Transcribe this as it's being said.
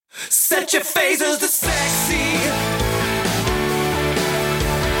Set your phasers to sexy.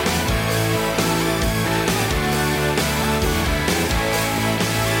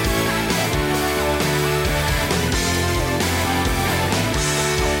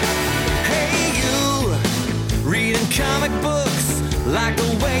 Comic books, like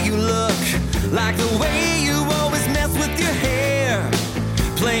the way you look, like the way you always mess with your hair.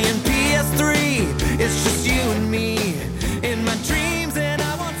 Playing PS3, it's just you and me in my dreams, and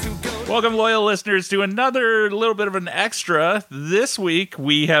I want to go. Welcome, loyal listeners, to another little bit of an extra. This week,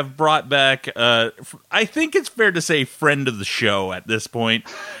 we have brought back, I think it's fair to say, friend of the show at this point,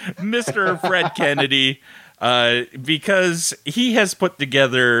 Mr. Fred Kennedy, because he has put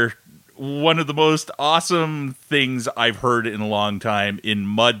together one of the most awesome things I've heard in a long time in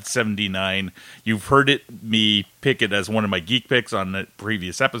Mud 79. You've heard me pick it as one of my geek picks on the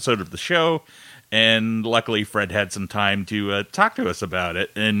previous episode of the show, and luckily Fred had some time to talk to us about it,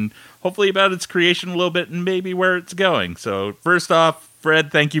 and hopefully about its creation a little bit and maybe where it's going. So first off,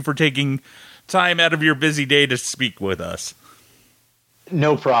 Fred, thank you for taking time out of your busy day to speak with us.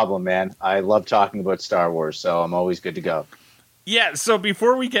 No problem, man. I love talking about Star Wars, so I'm always good to go. Yeah, so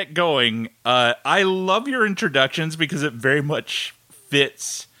before we get going, I love your introductions because it very much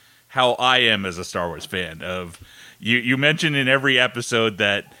fits how I am as a Star Wars fan. You mentioned in every episode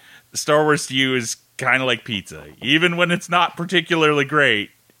that Star Wars to you is kind of like pizza. Even when it's not particularly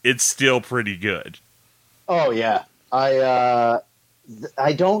great, it's still pretty good. Oh, yeah. I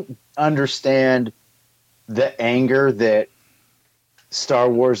don't understand the anger that Star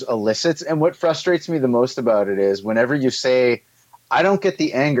Wars elicits, and what frustrates me the most about it is whenever you say, I don't get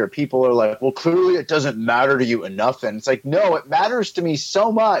the anger, people are like, well, clearly it doesn't matter to you enough. And it's like, no, it matters to me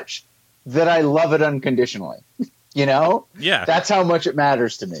so much that I love it unconditionally. You know? Yeah. That's how much it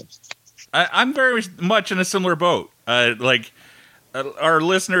matters to me. I'm very much in a similar boat. Our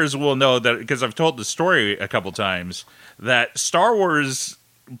listeners will know that, because I've told the story a couple times, that Star Wars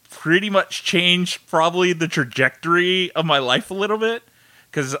pretty much changed probably the trajectory of my life a little bit.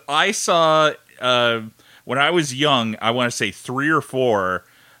 Because I saw... when I was young, I want to say 3 or 4,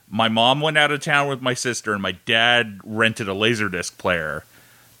 my mom went out of town with my sister, and my dad rented a Laserdisc player.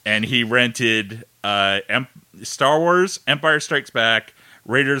 And he rented Star Wars, Empire Strikes Back,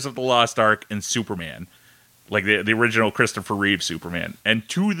 Raiders of the Lost Ark, and Superman. Like the original Christopher Reeve Superman. And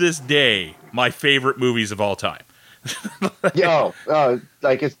to this day, my favorite movies of all time. It's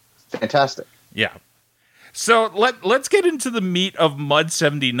fantastic. Yeah. So let's get into the meat of Mud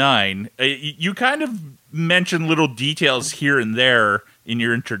 79. You kind of mentioned little details here and there in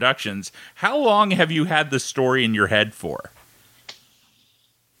your introductions. How long have you had the story in your head for?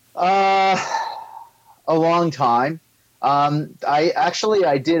 A long time.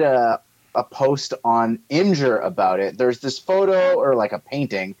 I did a post on Imgur about it. There's this photo, or like a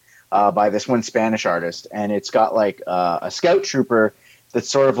painting, by this one Spanish artist, and it's got like a scout trooper that's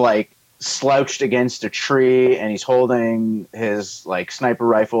sort of like slouched against a tree, and he's holding his like sniper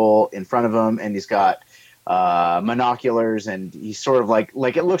rifle in front of him, and he's got monoculars, and he's sort of like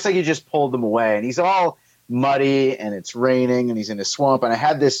it looks like he just pulled them away, and he's all muddy, and it's raining, and he's in a swamp. And I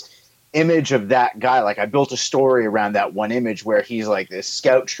had this image of that guy. Like, I built a story around that one image where he's like this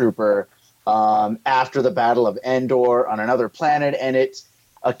scout trooper after the Battle of Endor on another planet, and it's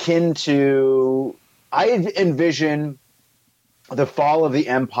akin to, I envision the fall of the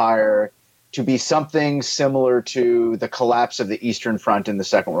Empire to be something similar to the collapse of the Eastern Front in the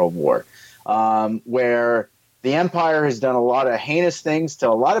Second World War, where the Empire has done a lot of heinous things to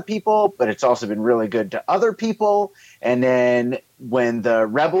a lot of people, but it's also been really good to other people. And then when the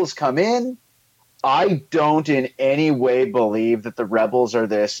rebels come in, I don't in any way believe that the rebels are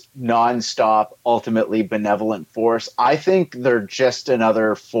this nonstop, ultimately benevolent force. I think they're just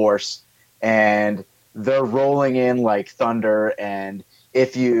another force, and they're rolling in like thunder, and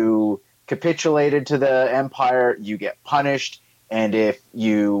if you capitulated to the Empire, you get punished, and if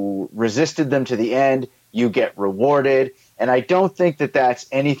you resisted them to the end, you get rewarded. And I don't think that that's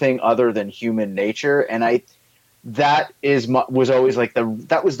anything other than human nature. And that was always like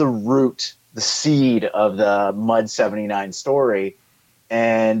that was the root, the seed of the Mud 79 story,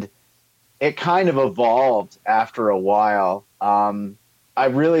 and it kind of evolved after a while. I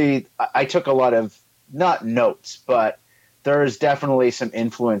took a lot of, not notes, but there's definitely some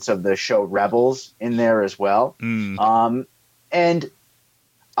influence of the show Rebels in there as well. And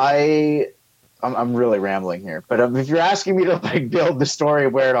I'm really rambling here, but if you're asking me to like build the story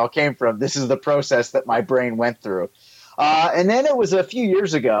of where it all came from, this is the process that my brain went through. And then it was a few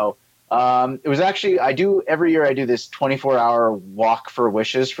years ago. It was actually, every year I do this 24-hour walk for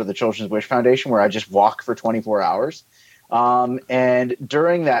wishes for the Children's Wish Foundation, where I just walk for 24 hours. And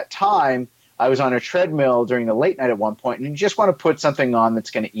during that time, I was on a treadmill during the late night at one point, and you just want to put something on that's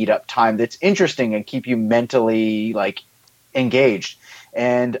going to eat up time, that's interesting and keep you mentally like engaged.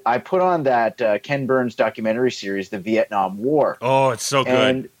 And I put on that Ken Burns documentary series, The Vietnam War. Oh, it's so good.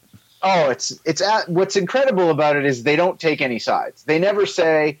 And what's incredible about it is they don't take any sides. They never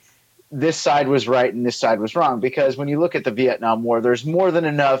say this side was right and this side was wrong, because when you look at the Vietnam War, there's more than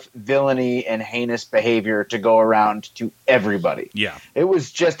enough villainy and heinous behavior to go around to everybody. Yeah. It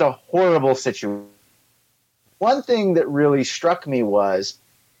was just a horrible situation. One thing that really struck me was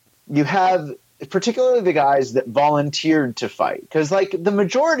you have particularly the guys that volunteered to fight, because like the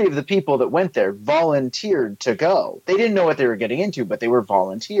majority of the people that went there volunteered to go. They didn't know what they were getting into, but they were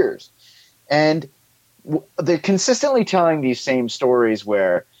volunteers. And they're consistently telling these same stories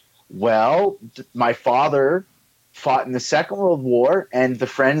where, well, my father fought in the Second World War, and the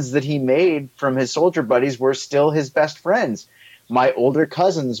friends that he made from his soldier buddies were still his best friends. My older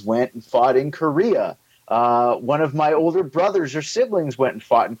cousins went and fought in Korea. One of my older brothers or siblings went and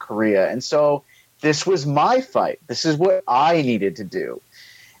fought in Korea. And so this was my fight. This is what I needed to do.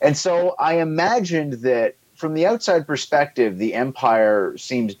 And so I imagined that from the outside perspective, the Empire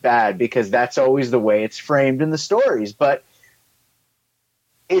seems bad because that's always the way it's framed in the stories. But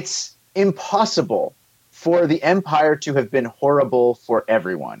it's impossible for the Empire to have been horrible for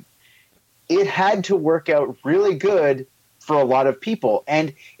everyone. It had to work out really good for a lot of people,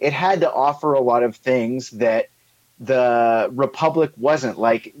 and it had to offer a lot of things that the Republic wasn't.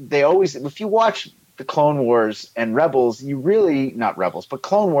 Like, they always, if you watch the Clone Wars and Rebels, you really, not Rebels, but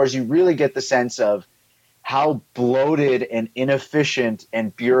Clone Wars, you really get the sense of how bloated and inefficient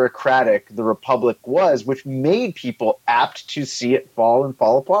and bureaucratic the Republic was, which made people apt to see it fall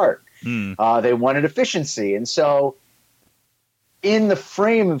apart. They wanted efficiency. And so in the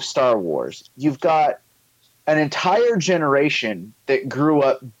frame of Star Wars, you've got an entire generation that grew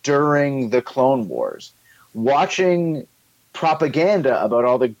up during the Clone Wars, watching propaganda about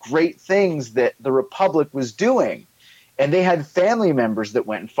all the great things that the Republic was doing. And they had family members that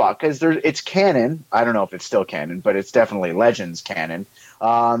went and fought, because it's canon. I don't know if it's still canon, but it's definitely Legends canon,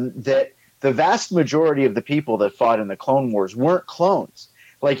 that the vast majority of the people that fought in the Clone Wars weren't clones.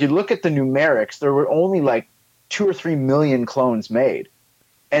 Like, you look at the numerics, there were only like 2 or 3 million clones made.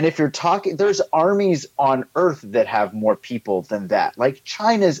 And if you're talking, there's armies on Earth that have more people than that. Like,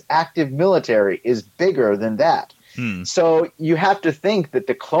 China's active military is bigger than that. So you have to think that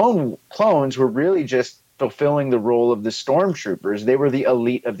the clones were really just fulfilling the role of the stormtroopers. They were the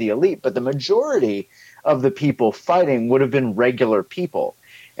elite of the elite, but the majority of the people fighting would have been regular people.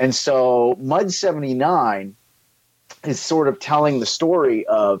 And so Mud 79 is sort of telling the story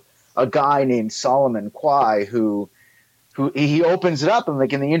of a guy named Solomon Kwai who he opens it up, and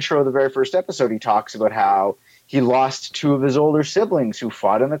like in the intro of the very first episode, he talks about how he lost 2 of his older siblings who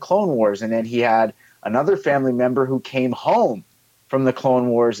fought in the Clone Wars, and then he had another family member who came home from the Clone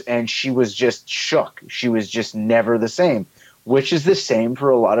Wars, and she was just shook. She was just never the same, which is the same for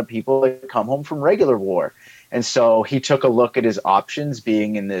a lot of people that come home from regular war. And so he took a look at his options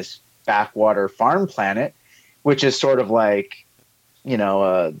being in this backwater farm planet, which is sort of like, you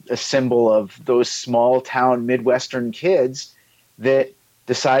know, a symbol of those small town Midwestern kids that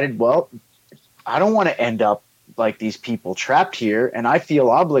decided, well, I don't want to end up like these people trapped here, and I feel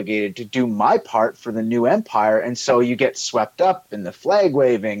obligated to do my part for the new empire. And so you get swept up in the flag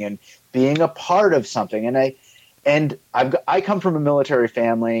waving and being a part of something. And I come from a military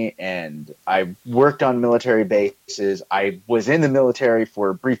family, and I worked on military bases. I was in the military for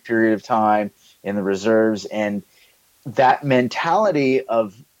a brief period of time in the reserves, and that mentality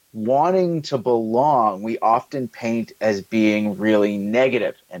of wanting to belong, we often paint as being really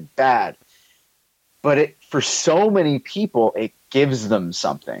negative and bad. But for so many people, it gives them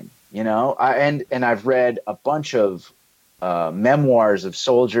something, you know. And I've read a bunch of memoirs of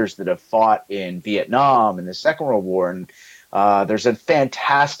soldiers that have fought in Vietnam and the Second World War. And there's a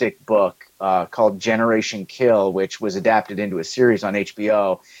fantastic book called Generation Kill, which was adapted into a series on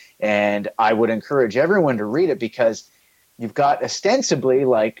HBO. And I would encourage everyone to read it, because you've got ostensibly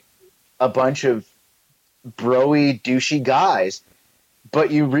like a bunch of bro-y, douchey guys,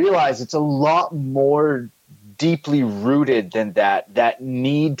 but you realize it's a lot more deeply rooted than that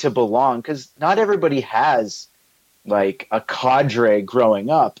need to belong, because not everybody has like a cadre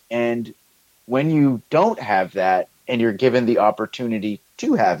growing up. And when you don't have that and you're given the opportunity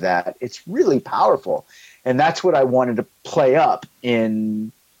to have that, it's really powerful. And that's what I wanted to play up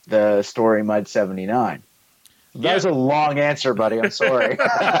in the story Mud 79. That was a long answer, buddy. I'm sorry.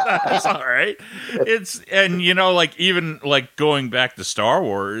 That's all right. And like even like going back to Star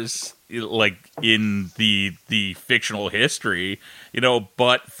Wars, like in the fictional history,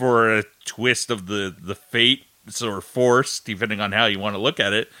 but for a twist of the fate or force, depending on how you want to look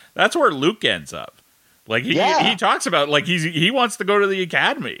at it, that's where Luke ends up. Like he talks about like he wants to go to the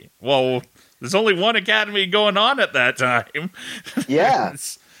academy. Well, there's only one academy going on at that time. Yeah.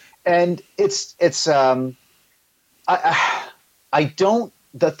 And it's I don't,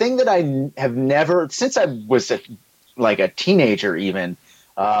 the thing that I have never, since I was like a teenager even,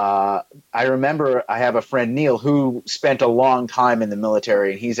 I remember I have a friend, Neil, who spent a long time in the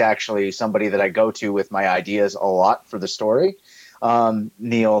military, and he's actually somebody that I go to with my ideas a lot for the story.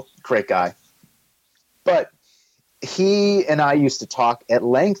 Neil, great guy. But he and I used to talk at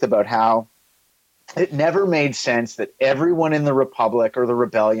length about how it never made sense that everyone in the Republic or the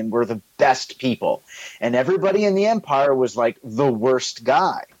Rebellion were the best people, and everybody in the Empire was like the worst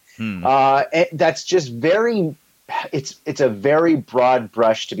guy. And that's just it's a very broad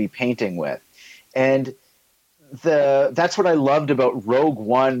brush to be painting with. And that's what I loved about Rogue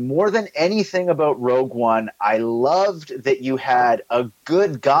One. More than anything about Rogue One, I loved that you had a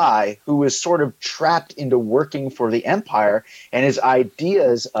good guy who was sort of trapped into working for the Empire, and his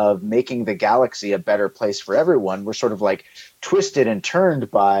ideas of making the galaxy a better place for everyone were sort of like twisted and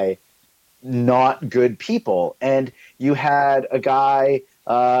turned by not good people. And you had a guy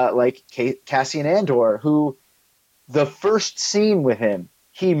like Cassian Andor, who the first scene with him,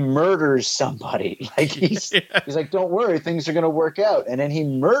 he murders somebody. Like he's like, don't worry, things are going to work out. And then he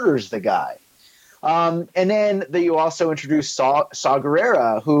murders the guy. And then you also introduce Saw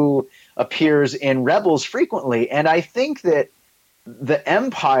Gerrera, who appears in Rebels frequently. And I think that the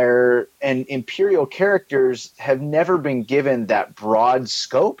Empire and Imperial characters have never been given that broad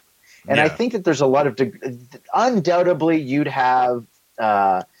scope. And I think that there's a lot of undoubtedly you'd have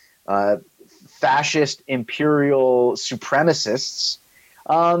fascist imperial supremacists.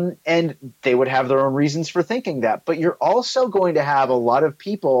 And they would have their own reasons for thinking that. But you're also going to have a lot of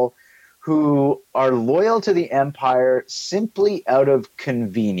people who are loyal to the Empire simply out of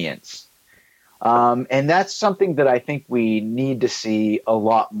convenience. And that's something that I think we need to see a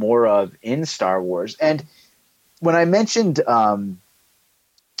lot more of in Star Wars. And when I mentioned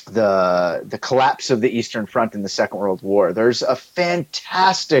the collapse of the Eastern Front in the Second World War, there's a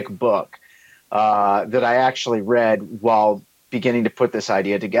fantastic book that I actually read while beginning to put this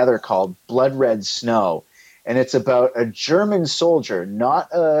idea together called Blood Red Snow. And it's about a German soldier,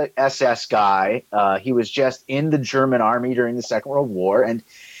 not a SS guy. He was just in the German army during the Second World War. And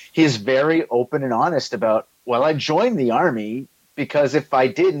he's very open and honest about, well, I joined the army because if I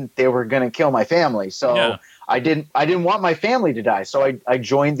didn't, they were going to kill my family. So I didn't want my family to die. So I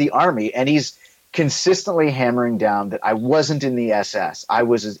joined the army. And he's consistently hammering down that I wasn't in the SS. I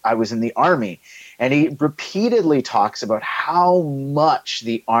was in the army. And he repeatedly talks about how much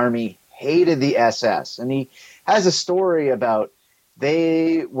the army hated the SS. And he has a story about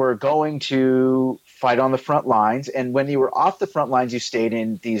they were going to fight on the front lines. And when you were off the front lines, you stayed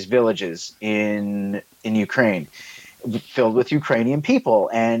in these villages in Ukraine, filled with Ukrainian people.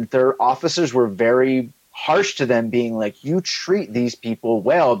 And their officers were very harsh to them, being like, you treat these people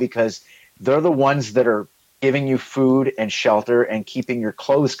well because they're the ones that are giving you food and shelter and keeping your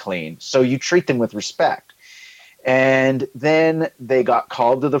clothes clean. So you treat them with respect. And then they got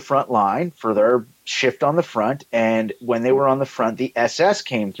called to the front line for their shift on the front. And when they were on the front, the SS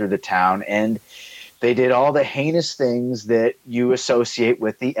came through the town and they did all the heinous things that you associate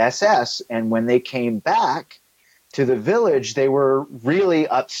with the SS. And when they came back to the village, they were really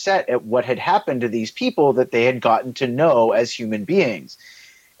upset at what had happened to these people that they had gotten to know as human beings.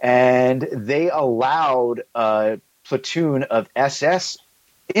 And they allowed a platoon of SS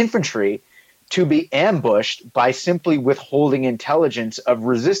infantry to be ambushed by simply withholding intelligence of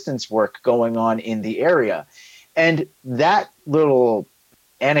resistance work going on in the area. And that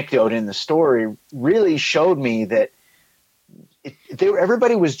anecdote in the story really showed me that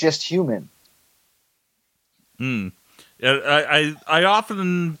everybody was just human. I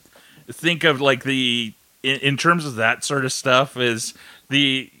often think of like in terms of that sort of stuff is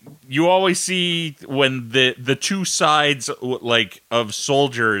you always see when the two sides like of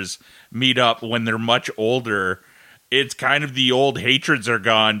soldiers meet up when they're much older. It's kind of the old hatreds are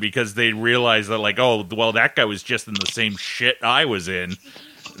gone because they realize that like, oh, well, that guy was just in the same shit I was in,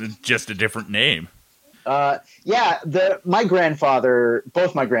 just a different name. Both my grandfathers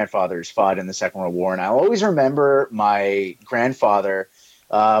fought in the Second World War, and I always remember my grandfather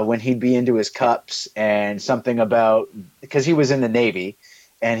when he'd be into his cups and something about, because he was in the Navy,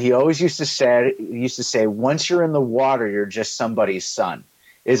 and he always used to say, once you're in the water, you're just somebody's son,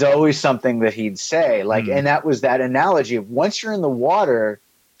 is always something that he'd say. Like, and that was that analogy of once you're in the water,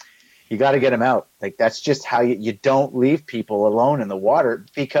 you got to get them out. Like, that's just how you don't leave people alone in the water,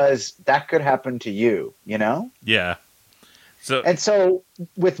 because that could happen to you, you know? Yeah. So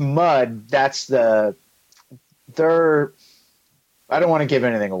with Mud, that's I don't want to give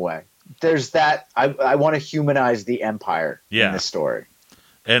anything away. There's that. I want to humanize the Empire in this story.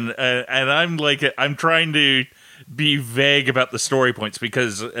 And I'm trying to be vague about the story points,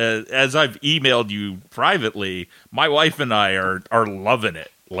 because as I've emailed you privately, my wife and I are loving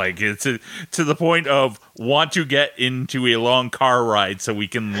it. Like, it's to the point of want to get into a long car ride so we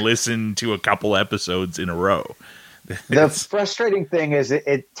can listen to a couple episodes in a row. The frustrating thing is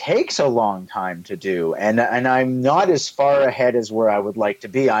it takes a long time to do, and I'm not as far ahead as where I would like to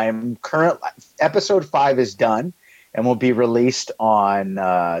be. I am episode 5 is done and will be released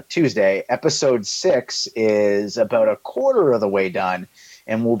on Tuesday. Episode 6 is about a quarter of the way done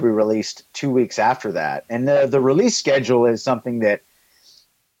and will be released 2 weeks after that. And the release schedule is something that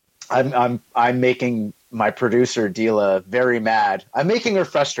I'm making my producer Dila very mad. I'm making her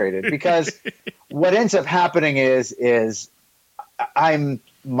frustrated because what ends up happening is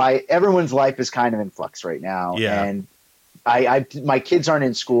everyone's life is kind of in flux right now. Yeah. And my kids aren't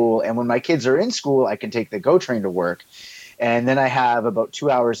in school, and when my kids are in school, I can take the GO train to work, and then I have about 2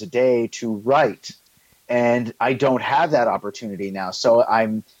 hours a day to write, and I don't have that opportunity now. So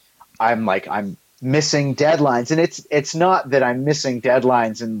I'm missing deadlines, and it's not that I'm missing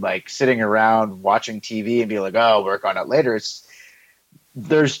deadlines and like sitting around watching TV and be like, oh, I'll work on it later.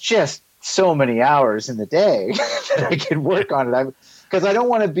 There's just so many hours in the day that I can work on it. Because I don't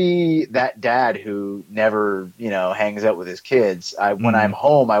want to be that dad who never, hangs out with his kids. When I'm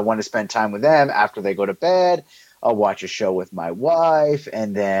home, I want to spend time with them. After they go to bed, I'll watch a show with my wife,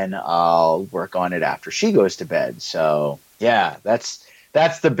 and then I'll work on it after she goes to bed. So yeah, that's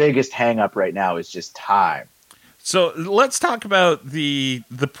the biggest hang up right now, is just time. So let's talk about the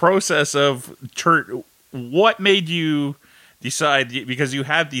process of what made you decide, because you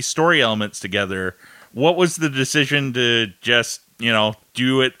have these story elements together. What was the decision to just,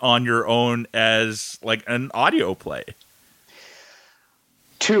 do it on your own as like an audio play?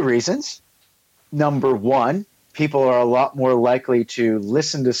 2 reasons. Number 1, people are a lot more likely to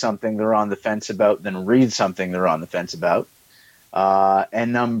listen to something they're on the fence about than read something they're on the fence about.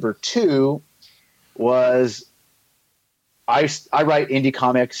 And number 2 was I write indie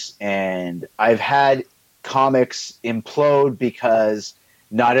comics, and I've had comics implode because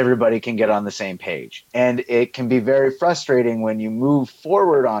not everybody can get on the same page. And it can be very frustrating when you move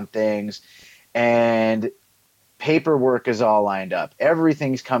forward on things and paperwork is all lined up.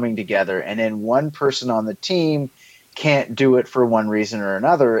 Everything's coming together, and then one person on the team can't do it for one reason or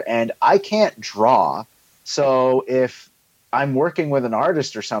another, and I can't draw. So if I'm working with an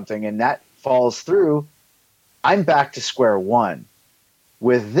artist or something and that falls through, I'm back to square one.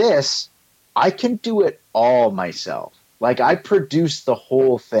 With this, I can do it all myself. Like, I produce the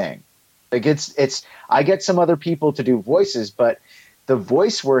whole thing. Like, I get some other people to do voices, but the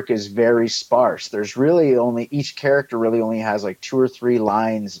voice work is very sparse. There's really each character really only has like 2 or 3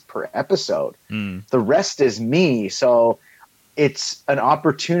 lines per episode. The rest is me. So it's an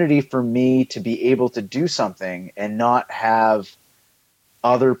opportunity for me to be able to do something and not have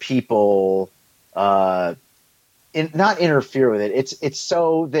other people not interfere with it. It's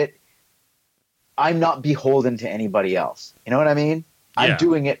so that I'm not beholden to anybody else. You know what I mean? Yeah. I'm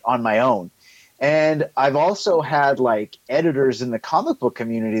doing it on my own. And I've also had like editors in the comic book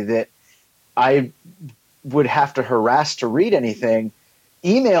community that I would have to harass to read anything,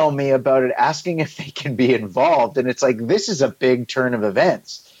 email me about it, asking if they can be involved. And it's like, this is a big turn of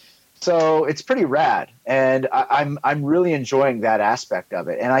events. So it's pretty rad. And I'm really enjoying that aspect of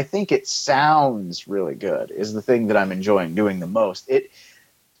it. And I think it sounds really good is the thing that I'm enjoying doing the most.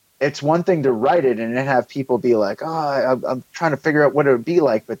 It's one thing to write it and then have people be like, I'm trying to figure out what it would be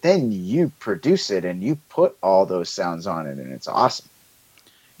like. But then you produce it and you put all those sounds on it, and it's awesome.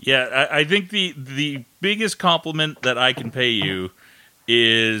 Yeah, I think the biggest compliment that I can pay you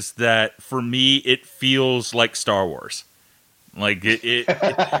is that for me, it feels like Star Wars. Like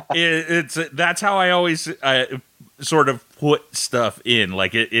it's that's how I always sort of put stuff in.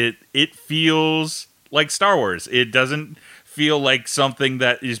 Like it feels like Star Wars. It doesn't feel like something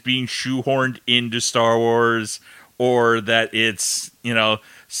that is being shoehorned into Star Wars, or that it's,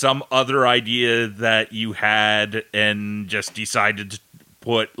 some other idea that you had and just decided to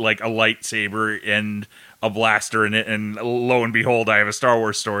put like a lightsaber and a blaster in it, and lo and behold, I have a Star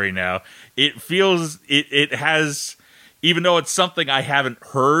Wars story now. It feels it has even though it's something I haven't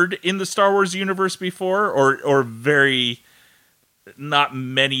heard in the Star Wars universe before, or very not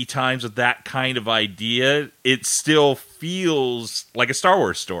many times with that kind of idea, it still feels like a Star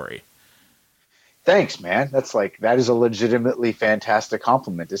Wars story. Thanks, man. That is a legitimately fantastic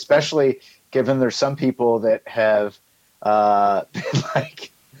compliment, especially given there's some people that have been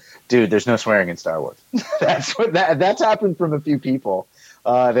like, dude, there's no swearing in Star Wars. That's happened from a few people.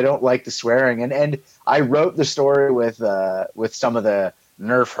 They don't like the swearing, and I wrote the story with some of the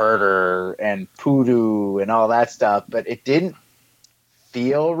Nerf herder and poodoo and all that stuff, but it didn't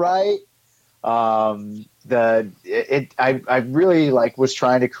feel right. I really was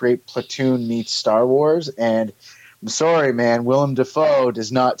trying to create Platoon meets Star Wars, and I'm sorry, man, Willem Dafoe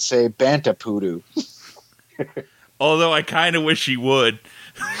does not say Banta poodoo. Although I kind of wish he would.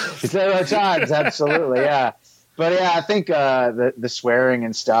 Several times, absolutely, yeah. But yeah, I think the swearing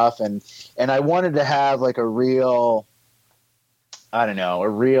and stuff, and I wanted to have a real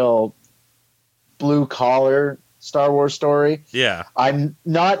blue collar Star Wars story. Yeah. I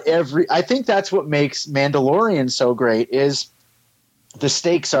think that's what makes Mandalorian so great is the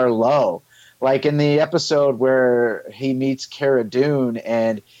stakes are low. Like in the episode where he meets Cara Dune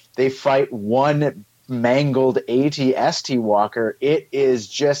and they fight one mangled AT-ST walker, it is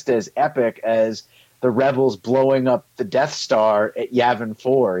just as epic as the rebels blowing up the Death Star at Yavin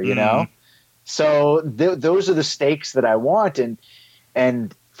 4, you know? So those are the stakes that I want.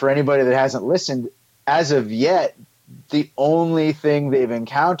 And for anybody that hasn't listened, as of yet, the only thing they've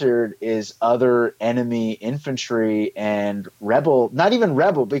encountered is other enemy infantry and rebel, not even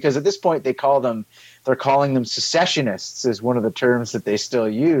rebel, because at this point they're calling them secessionists is one of the terms that they still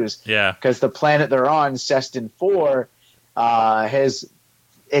use. Yeah. Because the planet they're on, Cestin 4,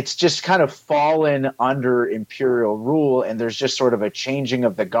 it's just kind of fallen under Imperial rule, and there's just sort of a changing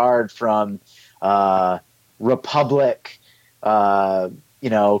of the guard from Republic,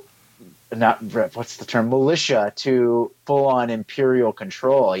 what's the term, militia to full on Imperial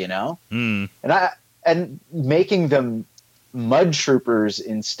control, and making them mud troopers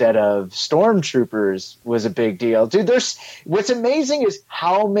instead of stormtroopers was a big deal, dude. What's amazing is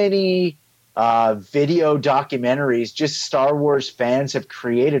how many video documentaries just Star Wars fans have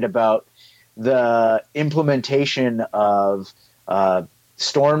created about the implementation of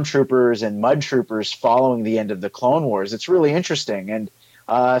stormtroopers and mud troopers following the end of the Clone Wars. It's really interesting, and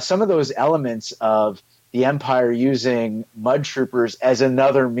some of those elements of the Empire using mud troopers as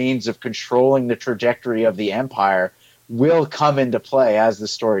another means of controlling the trajectory of the Empire will come into play as the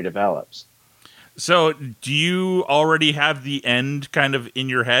story develops. So, do you already have the end kind of in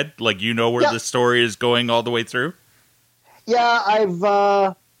your head? Like, where the story is going all the way through? Yeah, I've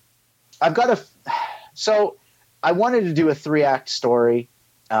got so I wanted to do a 3-act story,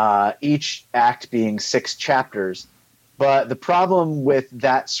 each act being 6 chapters. But the problem with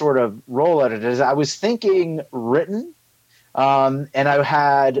that sort of rollout is I was thinking written, and I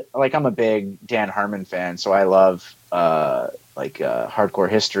had I'm a big Dan Harmon fan, so I love hardcore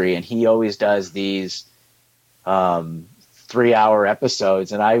history, and he always does these 3-hour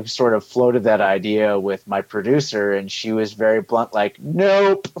episodes, and I sort of floated that idea with my producer, and she was very blunt,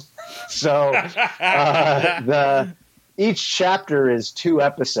 nope. So each chapter is 2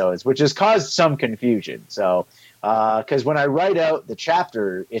 episodes, which has caused some confusion. So. Because when I write out the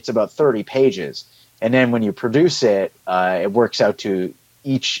chapter, it's about 30 pages. And then when you produce it, it works out to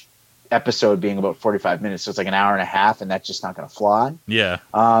each episode being about 45 minutes. So it's an hour and a half, and that's just not going to fly. Yeah.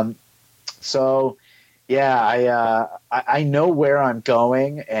 I know where I'm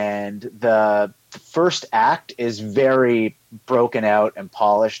going, and the first act is very broken out and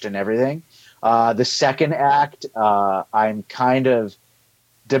polished and everything. The second act, I'm kind of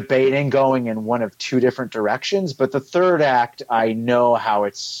debating going in one of 2 different directions, but the third act, I know how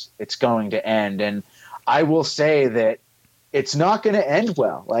it's going to end, and I will say that it's not going to end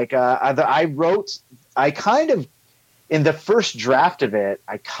well. I kind of, in the first draft of it,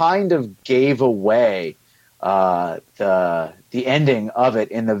 I kind of gave away the ending of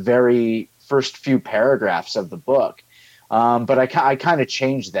it in the very first few paragraphs of the book, but I kind of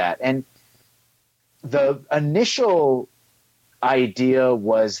changed that, and the initial idea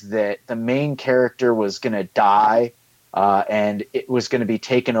was that the main character was going to die, and it was going to be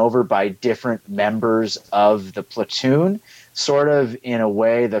taken over by different members of the platoon, sort of in a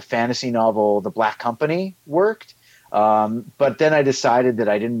way the fantasy novel The Black Company worked. But then I decided that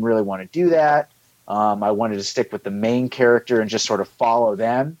I didn't really want to do that. I wanted to stick with the main character and just sort of follow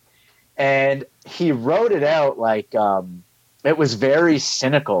them. And he wrote it out it was very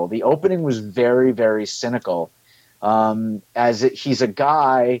cynical. The opening was very, very cynical. He's a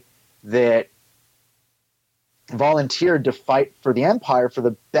guy that volunteered to fight for the Empire for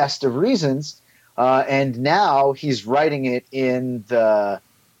the best of reasons, and now he's writing it in the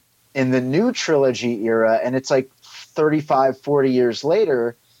new trilogy era, and it's like 35, 40 years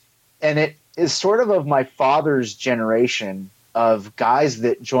later, and it is sort of my father's generation of guys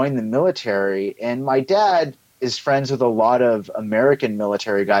that joined the military, and my dad is friends with a lot of American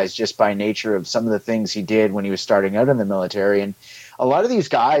military guys just by nature of some of the things he did when he was starting out in the military. And a lot of these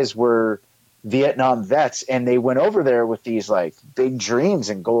guys were Vietnam vets, and they went over there with these like big dreams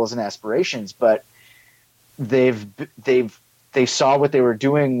and goals and aspirations, but they saw what they were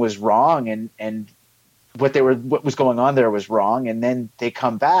doing was wrong, and what was going on there was wrong. And then they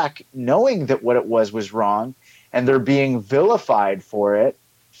come back knowing that what it was wrong, and they're being vilified for it,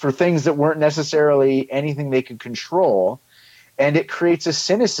 for things that weren't necessarily anything they could control. And it creates a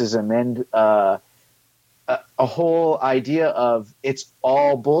cynicism and a whole idea of it's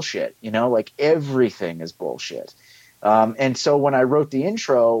all bullshit, like everything is bullshit. And so when I wrote the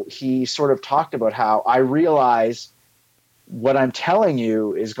intro, he sort of talked about how I realize what I'm telling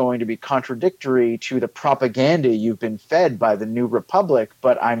you is going to be contradictory to the propaganda you've been fed by the New Republic,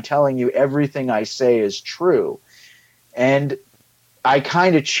 but I'm telling you everything I say is true. And I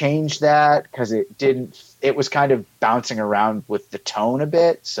kind of changed that because it was kind of bouncing around with the tone a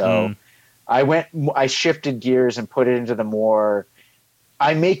bit. So I shifted gears and put it into the more,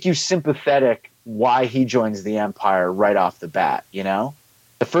 I make you sympathetic why he joins the Empire right off the bat, The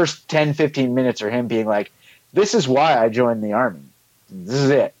first 10, 15 minutes are him being like, this is why I joined the Army. This is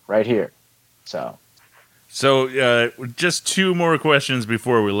it right here. So just two more questions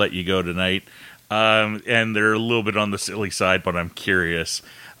before we let you go tonight. And they're a little bit on the silly side, but I'm curious.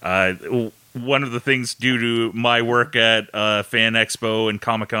 One of the things due to my work at Fan Expo and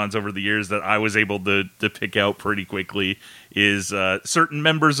Comic-Cons over the years that I was able to pick out pretty quickly is certain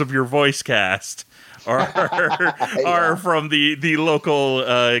members of your voice cast are from the local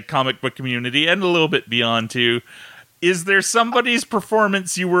comic book community and a little bit beyond too. Is there somebody's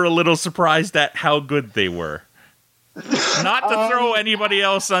performance you were a little surprised at how good they were? Not to throw anybody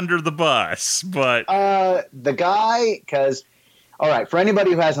else under the bus, but the guy, because all right, for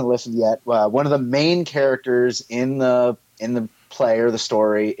anybody who hasn't listened yet, one of the main characters in the play or the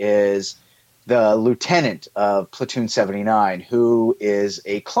story is the lieutenant of Platoon 79, who is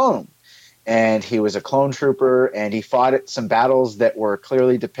a clone, and he was a clone trooper, and he fought at some battles that were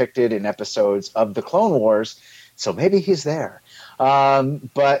clearly depicted in episodes of the Clone Wars. So maybe he's there.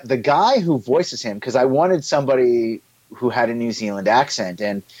 But the guy who voices him, because I wanted somebody who had a New Zealand accent,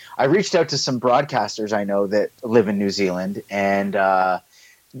 and I reached out to some broadcasters I know that live in New Zealand, and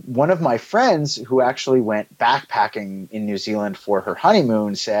one of my friends who actually went backpacking in New Zealand for her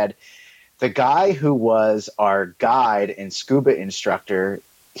honeymoon said, the guy who was our guide and scuba instructor,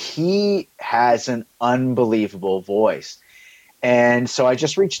 he has an unbelievable voice. And so I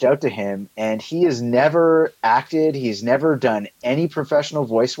just reached out to him, and he has never acted. He's never done any professional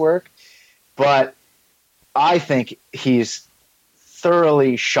voice work, but I think he's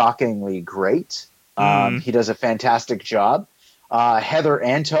thoroughly, shockingly great. He does a fantastic job. Heather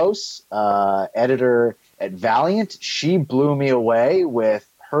Antos, editor at Valiant, she blew me away with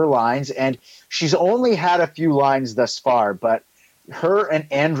her lines, and she's only had a few lines thus far, but her and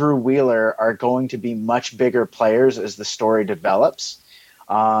Andrew Wheeler are going to be much bigger players as the story develops.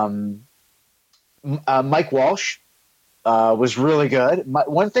 Mike Walsh was really good.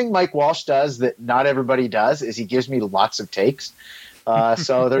 One thing Mike Walsh does that not everybody does is he gives me lots of takes.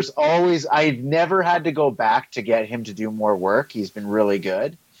 So there's always, I've never had to go back to get him to do more work. He's been really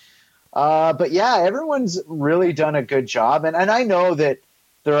good. But yeah, everyone's really done a good job. And I know that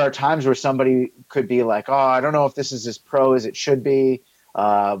there are times where somebody could be like, oh, I don't know if this is as pro as it should be.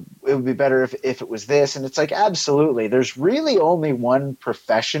 It would be better if it was this. And it's like, absolutely. There's really only one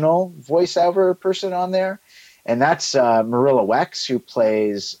professional voiceover person on there. And that's Marilla Wex, who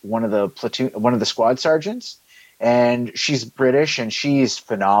plays one of the squad sergeants. And she's British and she's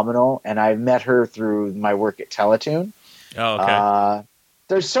phenomenal. And I met her through my work at Teletoon. Oh, okay.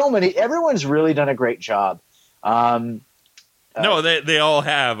 There's so many. Everyone's really done a great job. No, they all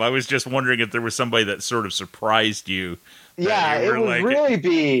have. I was just wondering if there was somebody that sort of surprised you. Yeah, it would really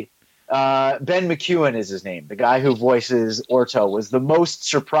be Ben McEwen is his name. The guy who voices Orto was the most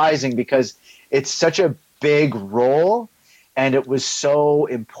surprising because it's such a big role, and it was so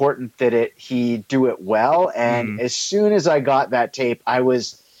important that he do it well. And as soon as I got that tape,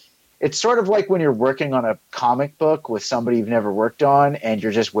 it's sort of like when you're working on a comic book with somebody you've never worked on and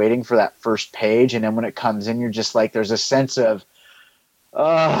you're just waiting for that first page. And then when it comes in, you're just like, there's a sense of,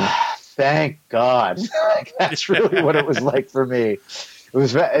 thank God. That's really what it was like for me.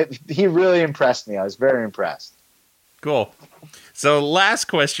 He really impressed me. I was very impressed. Cool. So last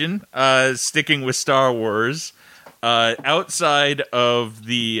question, sticking with Star Wars, outside of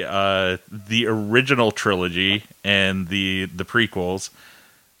the original trilogy and the prequels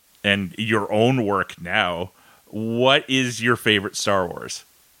and your own work now, what is your favorite Star Wars?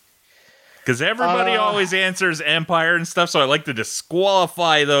 Because everybody always answers Empire and stuff, so I like to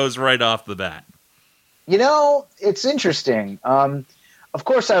disqualify those right off the bat. You know, it's interesting. Of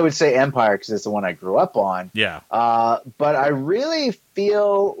course, I would say Empire because it's the one I grew up on. Yeah. But I really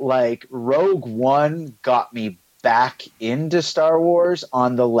feel like Rogue One got me back into Star Wars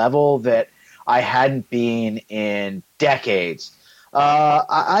on the level that I hadn't been in decades.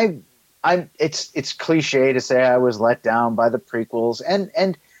 It's cliche to say I was let down by the prequels,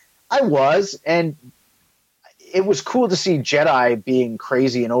 and I was, and it was cool to see Jedi being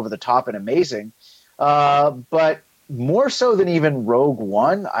crazy and over the top and amazing. But more so than even Rogue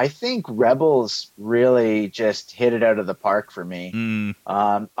One, I think Rebels really just hit it out of the park for me.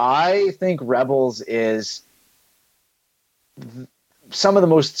 I think Rebels is some of the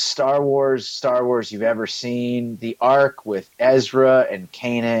most Star Wars you've ever seen. The arc with Ezra and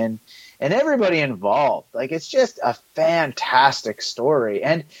Kanan and everybody involved. Like, it's just a fantastic story.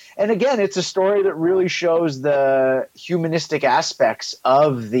 And again, it's a story that really shows the humanistic aspects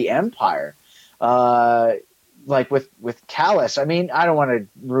of the Empire. Like with Callus, I mean, I don't want to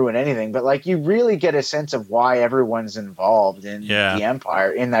ruin anything, but like, you really get a sense of why everyone's involved in the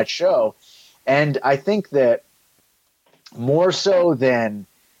Empire in that show. And I think that more so than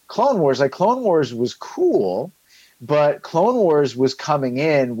Clone Wars, like, Clone Wars was cool, but Clone Wars was coming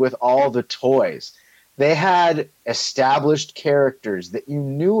in with all the toys. They had established characters that you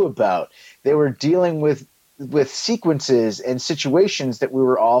knew about. They were dealing with sequences and situations that we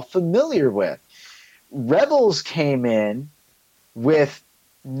were all familiar with. Rebels came in with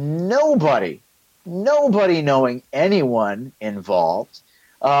nobody knowing anyone involved,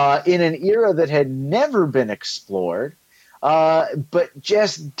 in an era that had never been explored, but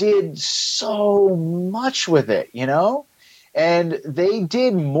just did so much with it, you know? And they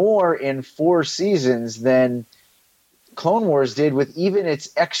did more in 4 seasons than Clone Wars did with even its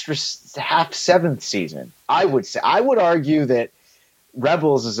extra half 7th season. I would argue that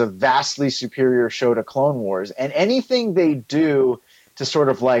Rebels is a vastly superior show to Clone Wars, and anything they do to sort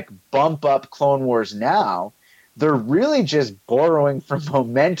of like bump up Clone Wars now, they're really just borrowing from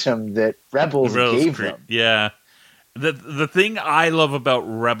momentum that Rebels gave them. Yeah. The thing I love about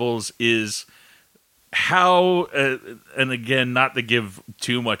Rebels is how, and again, not to give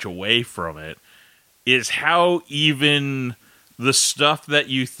too much away from it, is how even the stuff that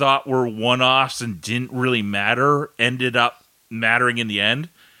you thought were one-offs and didn't really matter ended up mattering in the end.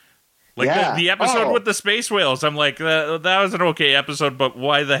 Like the episode with the space whales, I'm like, that was an okay episode, but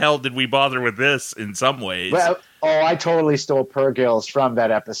why the hell did we bother with this in some ways? Well, I totally stole Purgils from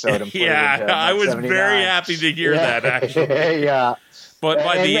that episode. And I was 79. Very happy to hear that, actually. Yeah. But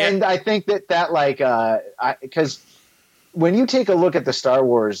by the end, I think that like, because when you take a look at the Star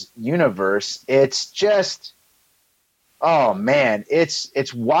Wars universe, it's just, oh man,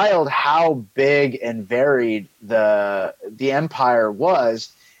 it's wild how big and varied the Empire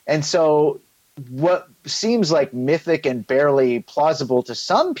was. And so what seems like mythic and barely plausible to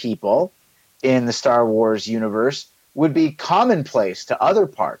some people in the Star Wars universe would be commonplace to other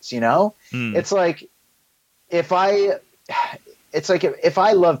parts, you know? It's like if I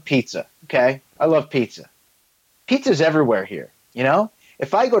love pizza, okay? I love pizza. Pizza's everywhere here, you know?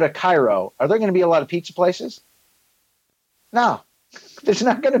 If I go to Cairo, are there going to be a lot of pizza places? No, there's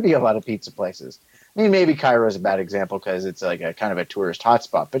not going to be a lot of pizza places. I mean, maybe Cairo is a bad example because it's like a kind of a tourist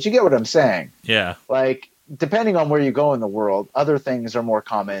hotspot, but you get what I'm saying. Yeah. Like, depending on where you go in the world, other things are more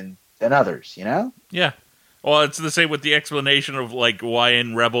common than others, you know? Yeah. Well, it's the same with the explanation of like why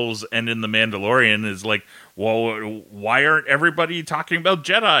in Rebels and in The Mandalorian is like, well, why aren't everybody talking about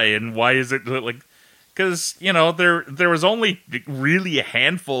Jedi, and why is it like? Because you know there was only really a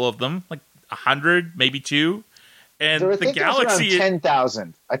handful of them, like 100, maybe 2, and the galaxy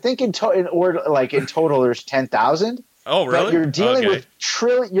 10,000. I think in total there's 10,000. Oh, really? But you're dealing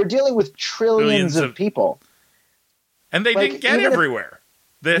with trillions of people, and they didn't get everywhere.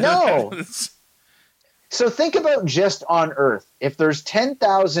 No. So think about just on Earth. If there's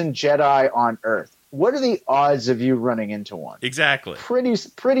 10,000 Jedi on Earth, what are the odds of you running into one? Exactly.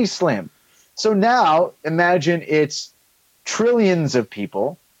 Pretty slim. So now imagine it's trillions of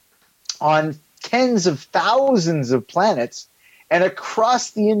people on tens of thousands of planets, and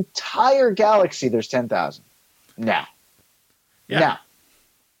across the entire galaxy there's 10,000. Now. Yeah. Now.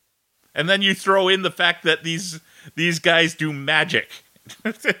 And then you throw in the fact that these guys do magic.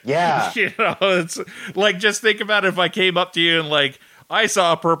 Yeah. It's like, just think about if I came up to you and like, I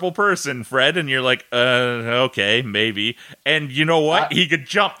saw a purple person, Fred, and you're like, okay, maybe. And you know what? He could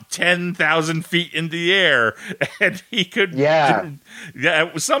jump 10,000 feet into the air, and he could. Yeah.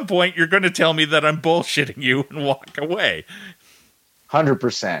 At some point, you're going to tell me that I'm bullshitting you and walk away.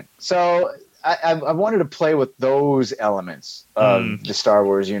 100%. So I wanted to play with those elements of the Star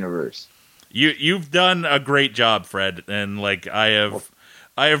Wars universe. You've done a great job, Fred, and like I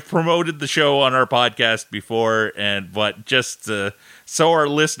have promoted the show on our podcast before, but just so our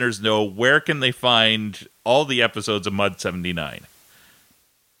listeners know, where can they find all the episodes of Mud 79?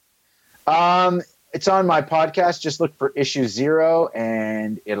 It's on my podcast. Just look for issue 0,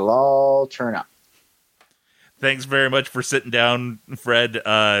 and it'll all turn up. Thanks very much for sitting down, Fred.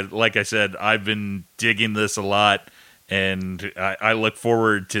 Like I said, I've been digging this a lot, and I look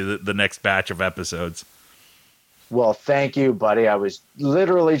forward to the next batch of episodes. Well, thank you, buddy. I was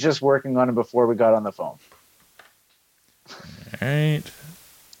literally just working on it before we got on the phone. All right.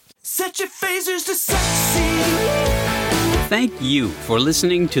 Set your phasers to succeed. Thank you for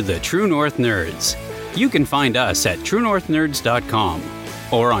listening to the True North Nerds. You can find us at TrueNorthNerds.com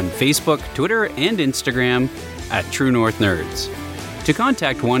or on Facebook, Twitter, and Instagram at True North Nerds. To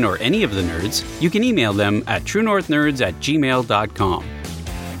contact one or any of the nerds, you can email them at TrueNorthNerds@gmail.com.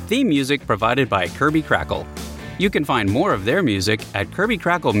 Theme music provided by Kirby Crackle. You can find more of their music at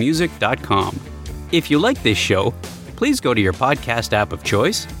KirbyCrackleMusic.com. If you like this show, please go to your podcast app of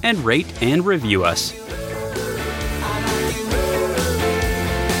choice and rate and review us.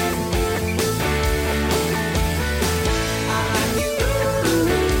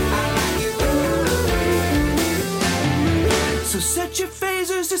 So set your